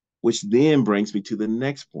 Which then brings me to the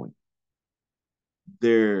next point.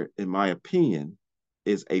 There, in my opinion,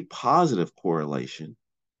 is a positive correlation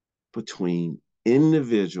between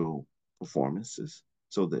individual performances,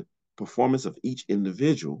 so the performance of each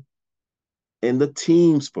individual, and the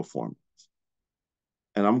team's performance.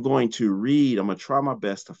 And I'm going to try my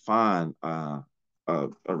best to find a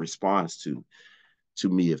response to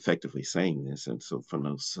me effectively saying this. And so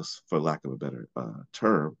for lack of a better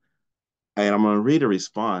term, and I'm going to read a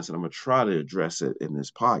response and I'm going to try to address it in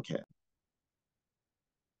this podcast.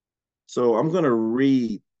 So I'm going to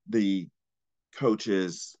read the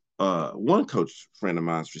one coach friend of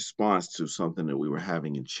mine's response to something that we were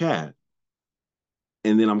having in chat.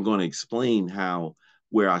 And then I'm going to explain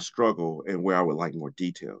where I struggle and where I would like more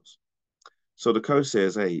details. So the coach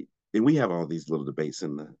says, hey, and we have all these little debates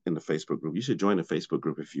in the Facebook group. You should join the Facebook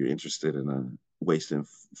group if you're interested in wasting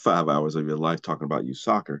 5 hours of your life talking about youth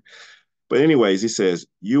soccer. But anyways, he says,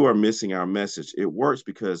 you are missing our message. It works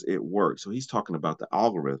because it works. So he's talking about the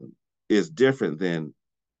algorithm is different than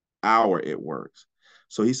our it works.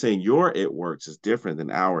 So he's saying your it works is different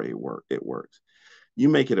than our it works. You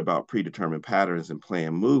make it about predetermined patterns and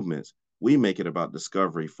planned movements. We make it about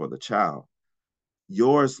discovery for the child.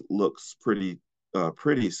 Yours looks pretty,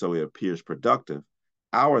 so it appears productive.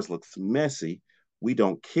 Ours looks messy. We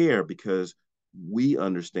don't care because we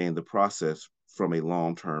understand the process from a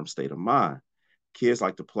long-term state of mind. Kids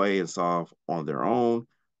like to play and solve on their own.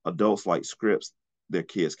 Adults like scripts their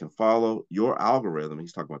kids can follow. Your algorithm,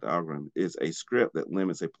 he's talking about the algorithm, is a script that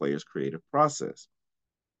limits a player's creative process.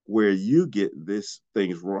 Where you get this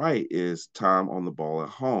things right is time on the ball at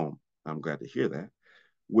home. I'm glad to hear that.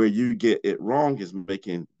 Where you get it wrong is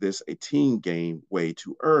making this a team game way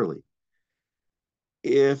too early.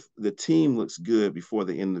 If the team looks good before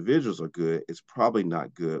the individuals are good, it's probably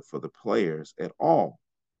not good for the players at all.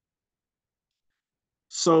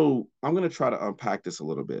 So I'm going to try to unpack this a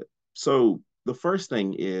little bit. So the first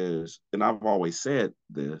thing is, and I've always said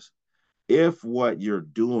this, if what you're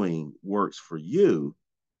doing works for you,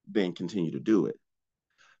 then continue to do it.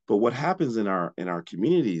 But what happens in our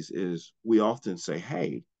communities is we often say,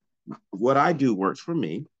 hey, what I do works for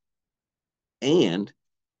me, and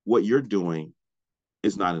what you're doing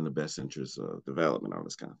is not in the best interest of development, all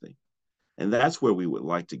this kind of thing. And that's where we would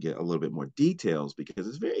like to get a little bit more details, because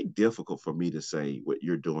it's very difficult for me to say what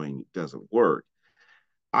you're doing doesn't work.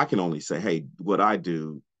 I can only say, hey, what I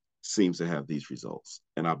do seems to have these results.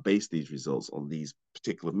 And I base these results on these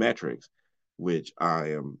particular metrics, which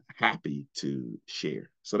I am happy to share.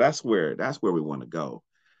 So that's where we want to go.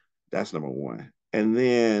 That's number one. And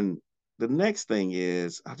then the next thing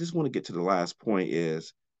is, I just want to get to the last point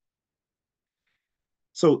is,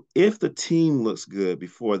 so if the team looks good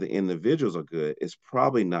before the individuals are good, it's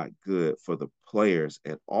probably not good for the players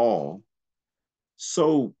at all.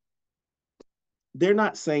 So they're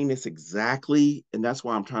not saying this exactly, and that's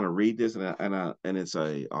why I'm trying to read this, and it's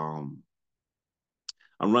a I'm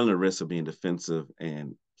running the risk of being defensive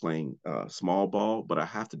and playing small ball, but I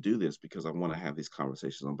have to do this because I want to have these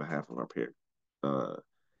conversations on behalf of our uh,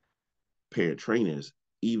 parent trainers,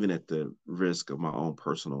 even at the risk of my own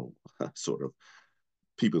personal sort of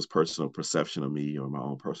people's personal perception of me or my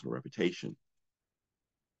own personal reputation.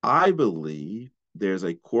 I believe there's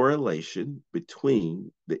a correlation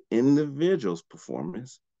between the individual's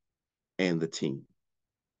performance and the team.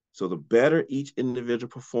 So the better each individual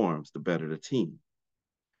performs, the better the team.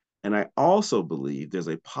 And I also believe there's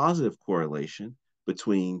a positive correlation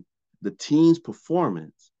between the team's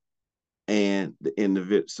performance and the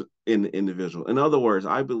individual. In other words,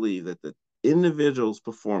 I believe that the individual's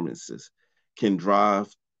performances can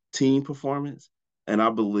drive team performance, and I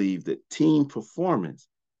believe that team performance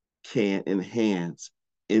can enhance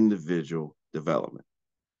individual development.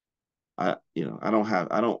 I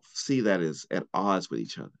don't see that as at odds with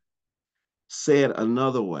each other. Said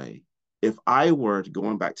another way, if I were to,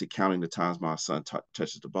 going back to counting the times my son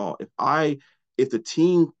touches the ball, if the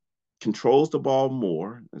team controls the ball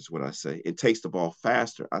more, that's what I say, it takes the ball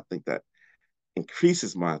faster, I think that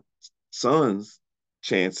increases my son's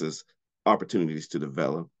chances, opportunities to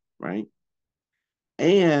develop, right?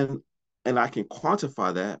 And and I can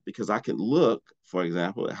quantify that because I can look, for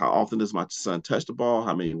example, at how often does my son touch the ball,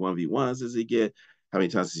 how many 1v1s does he get, how many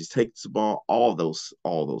times does he take the ball, all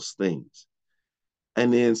those things.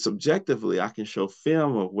 And then subjectively, I can show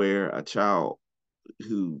film of where a child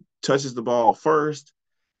who touches the ball first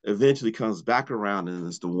eventually comes back around and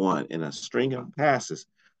is the one in a string of passes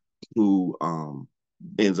who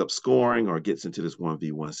ends up scoring or gets into this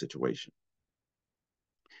 1v1 situation.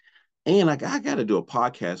 And I got to do a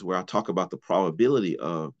podcast where I talk about the probability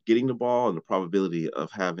of getting the ball and the probability of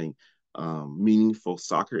having meaningful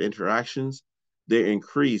soccer interactions. They're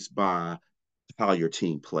increased by how your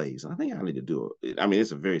team plays. I think I need to do it. I mean,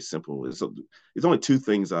 it's a very simple. It's only two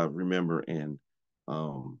things I remember in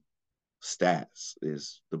um, stats: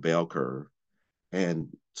 is the bell curve and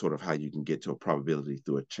sort of how you can get to a probability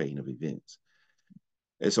through a chain of events.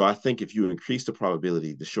 And so I think if you increase the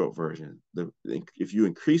probability, the short version, if you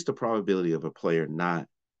increase the probability of a player not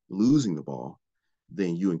losing the ball,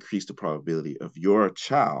 then you increase the probability of your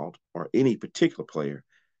child or any particular player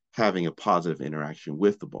having a positive interaction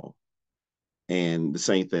with the ball. And the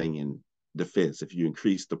same thing in defense. If you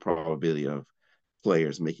increase the probability of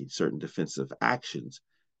players making certain defensive actions,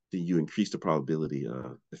 then you increase the probability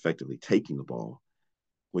of effectively taking the ball,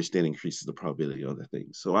 which then increases the probability of other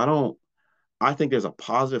things. So I think there's a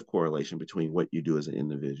positive correlation between what you do as an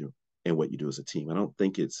individual and what you do as a team. I don't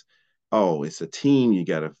think it's a team,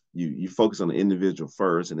 you focus on the individual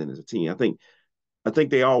first and then as a team. I think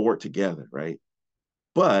they all work together, right?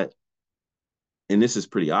 But and this is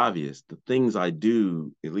pretty obvious, the things I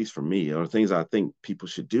do, at least for me, or things I think people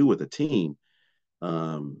should do with a team,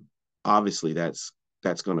 um, obviously that's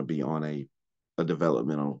going to be on a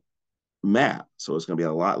developmental map. So it's going to be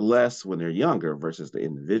a lot less when they're younger versus the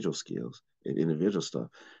individual skills and individual stuff,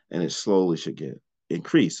 and it slowly should get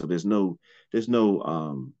increased. So there's no there's no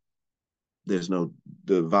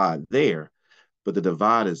divide there, but the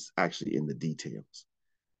divide is actually in the details.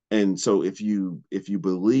 And so if you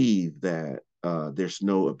believe that there's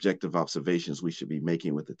no objective observations we should be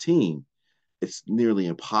making with the team, it's nearly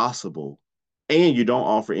impossible. And you don't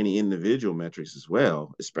offer any individual metrics as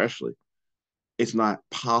well, especially. It's not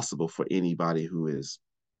possible for anybody who is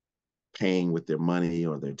paying with their money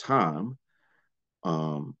or their time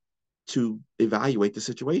um, to evaluate the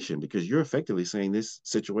situation, because you're effectively saying this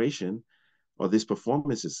situation or this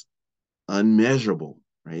performance is unmeasurable,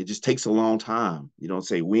 right? It just takes a long time. You don't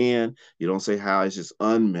say when, you don't say how, it's just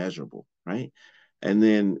unmeasurable, right? And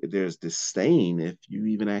then there's disdain if you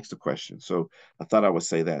even ask the question. So I thought I would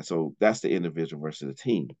say that. So that's the individual versus the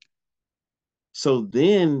team. So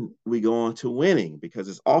then we go on to winning, because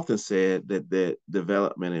it's often said that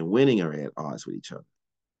development and winning are at odds with each other.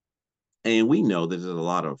 And we know that there's a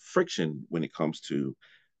lot of friction when it comes to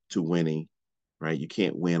winning, right? You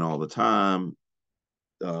can't win all the time.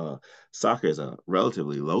 uh, Soccer is a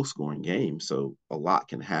relatively low scoring game, so a lot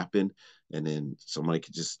can happen, and then somebody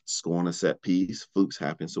could just score on a set piece. Flukes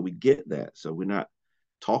happen, so we get that. So we're not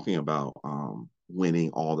talking about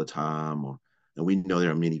winning all the time, and we know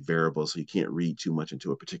there are many variables, so you can't read too much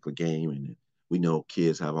into a particular game. And we know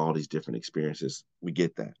kids have all these different experiences. We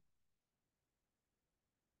get that,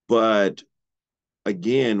 but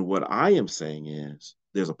again, what I am saying is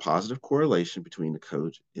there's a positive correlation between the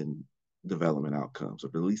coach and development outcomes,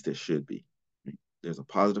 or at least there should be. There's a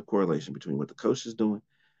positive correlation between what the coach is doing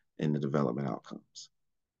and the development outcomes,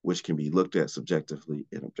 which can be looked at subjectively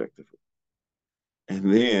and objectively.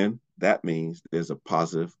 And then that means there's a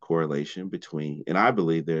positive correlation between, and I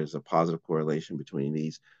believe there's a positive correlation between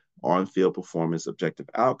these on field performance objective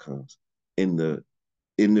outcomes in the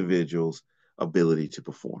individual's ability to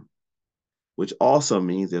perform, which also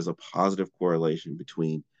means there's a positive correlation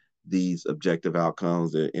between these objective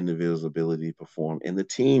outcomes, the individual's ability to perform, and the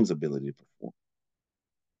team's ability to perform.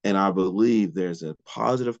 And I believe there's a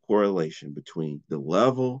positive correlation between the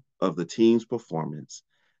level of the team's performance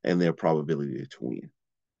and their probability to win.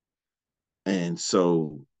 And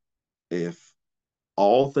so, if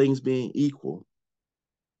all things being equal,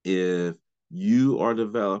 if you are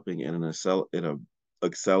developing in an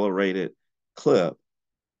accelerated clip,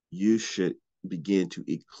 you should begin to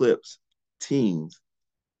eclipse teams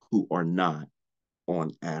who are not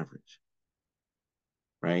on average,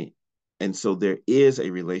 right? And so there is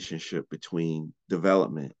a relationship between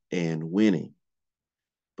development and winning,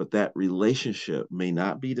 but that relationship may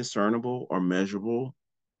not be discernible or measurable,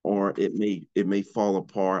 or it may fall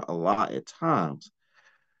apart a lot at times.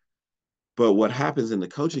 But what happens in the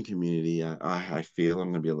coaching community, I feel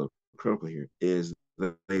I'm going to be a little critical here, is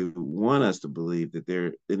that they want us to believe that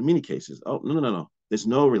there, in many cases, oh no, no, no, no, there's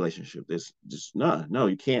no relationship. There's just no,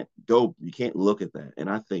 you can't look at that. And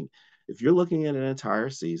I think if you're looking at an entire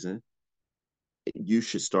season, you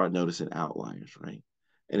should start noticing outliers, right?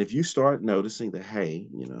 And if you start noticing that, hey,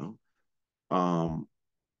 we're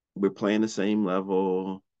playing the same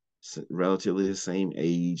level, relatively the same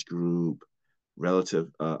age group, relative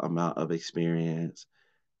amount of experience.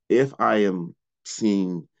 If I am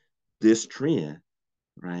seeing this trend,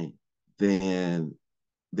 right, then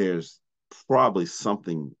there's probably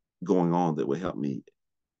something going on that would help me.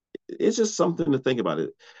 It's just something to think about.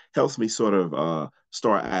 It helps me sort of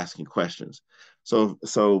start asking questions. So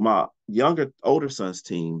my older son's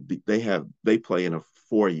team, they play in a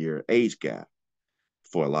 4-year age gap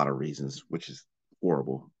for a lot of reasons, which is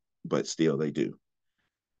horrible, but still they do.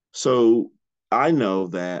 So I know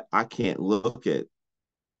that I can't look at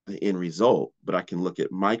the end result, but I can look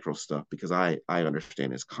at micro stuff because I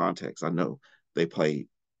understand its context. I know they play,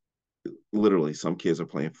 literally some kids are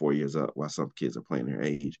playing 4 years up while some kids are playing their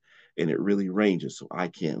age, and it really ranges. So I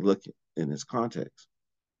can't look in its context.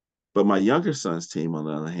 But my younger son's team, on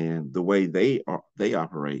the other hand, the way they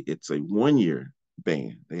operate, it's a 1 year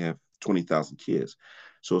ban. They have 20,000 kids,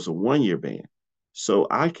 so it's a 1 year ban. So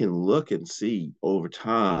I can look and see over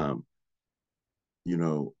time, you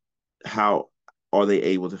know, how are they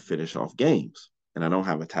able to finish off games, and I don't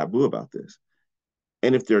have a taboo about this.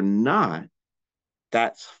 And if they're not,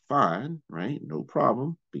 that's fine, right? No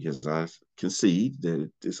problem, because I concede that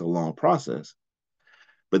it's a long process.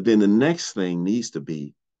 But then the next thing needs to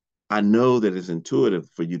be, I know that it's intuitive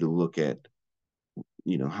for you to look at,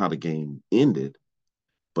 how the game ended,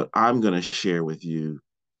 but I'm going to share with you,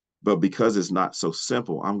 but because it's not so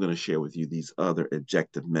simple, I'm going to share with you these other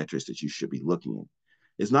objective metrics that you should be looking at.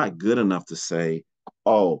 It's not good enough to say,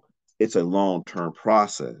 oh, it's a long-term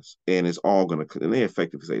process and it's all going to, and they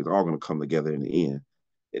effectively say it's all going to come together in the end.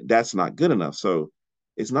 That's not good enough. So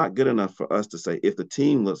it's not good enough for us to say if the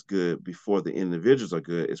team looks good before the individuals are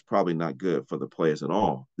good, it's probably not good for the players at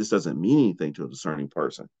all. This doesn't mean anything to a discerning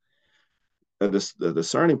person. The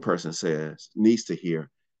discerning person needs to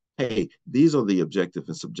hear, hey, these are the objective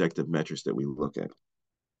and subjective metrics that we look at.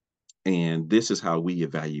 And this is how we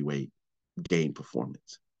evaluate game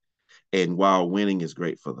performance. And while winning is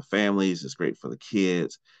great for the families, it's great for the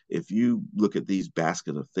kids, if you look at these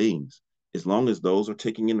basket of things, as long as those are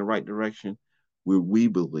ticking in the right direction, we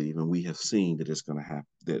believe and we have seen that it's going to happen,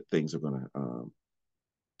 that things are going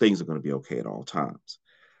to be okay at all times.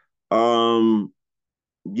 Um,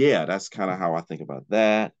 yeah, that's kind of how I think about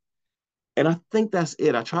that. And I think that's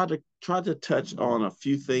it. I tried to touch on a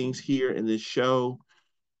few things here in this show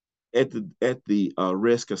at the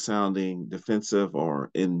risk of sounding defensive or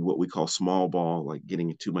in what we call small ball, like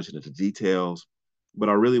getting too much into the details. But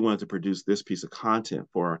I really wanted to produce this piece of content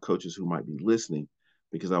for our coaches who might be listening,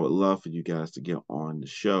 because I would love for you guys to get on the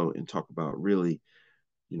show and talk about really,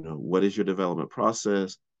 what is your development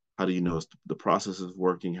process? How do you know the process is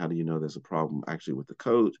working? How do you know there's a problem actually with the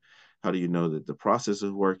coach? How do you know that the process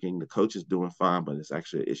is working? The coach is doing fine, but it's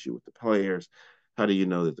actually an issue with the players. How do you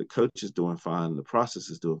know that the coach is doing fine, the process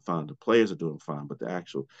is doing fine, the players are doing fine, but the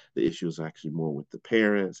issue is actually more with the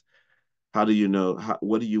parents? How do you know?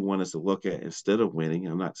 What do you want us to look at instead of winning?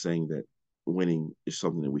 I'm not saying that winning is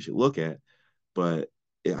something that we should look at, but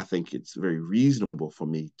I think it's very reasonable for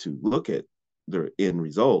me to look at their end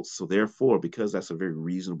results. So therefore, because that's a very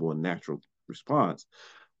reasonable and natural response,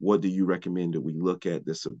 what do you recommend that we look at,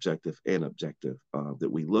 the subjective and objective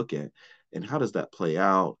that we look at, and how does that play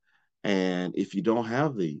out? And if you don't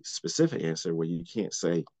have the specific answer, where you can't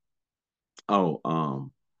say, "Oh,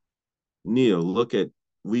 Neil, look at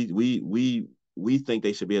we think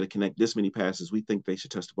they should be able to connect this many passes. We think they should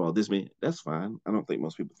touch the ball this many." That's fine. I don't think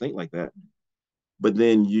most people think like that. But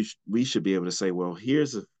then we should be able to say, well, here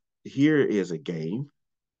is a game,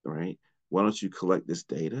 right? Why don't you collect this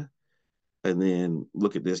data and then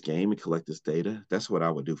look at this game and collect this data? That's what I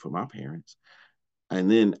would do for my parents. And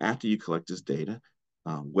then after you collect this data,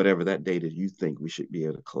 whatever that data you think we should be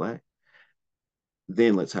able to collect,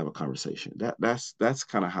 then let's have a conversation. That's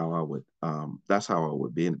kind of how I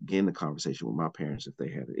would begin the conversation with my parents if they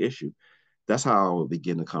had an issue. That's how I would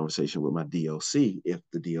begin the conversation with my DOC if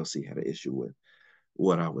the DOC had an issue with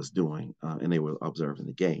what I was doing and they were observing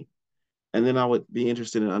the game. And then I would be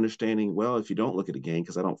interested in understanding, well, if you don't look at a game,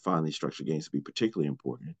 because I don't find these structured games to be particularly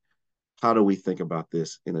important, how do we think about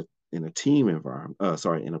this in a team environment?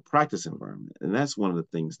 In a practice environment? And that's one of the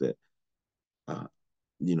things that uh,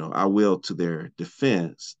 I will, to their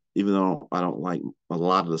defense, even though I don't like a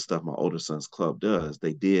lot of the stuff my older son's club does,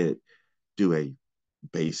 they did do a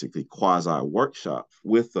basically quasi workshop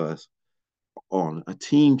with us on a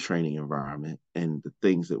team training environment and the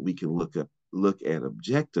things that we can look at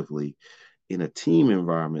objectively in a team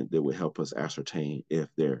environment that would help us ascertain if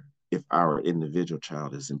our individual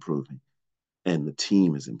child is improving and the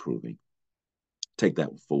team is improving. Take that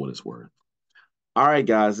for what it's worth. All right,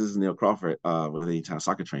 guys, this is Neil Crawford with Anytime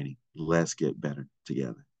Soccer Training. Let's get better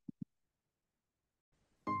together.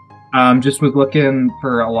 Just was looking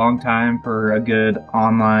for a long time for a good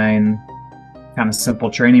online kind of simple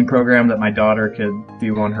training program that my daughter could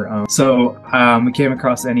do on her own. So we came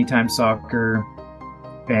across Anytime Soccer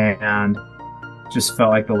and just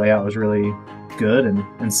felt like the layout was really good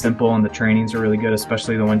and simple, and the trainings are really good,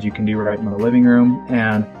 especially the ones you can do right in the living room.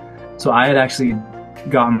 And so I had actually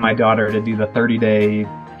gotten my daughter to do the 30-day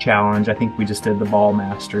challenge. I think we just did the ball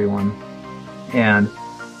mastery one. And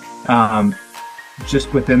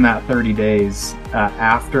just within that 30 days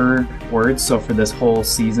afterwards, so for this whole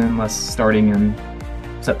season, starting in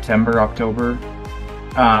September, October,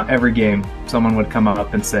 every game someone would come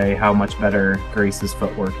up and say how much better Grace's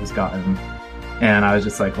footwork has gotten. And I was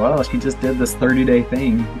just like, well, she just did this 30-day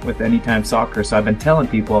thing with Anytime Soccer. So I've been telling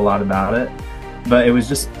people a lot about it, but it was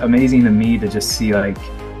just amazing to me to just see, like,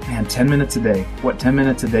 man, 10 minutes a day, what 10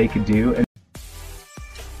 minutes a day could do. And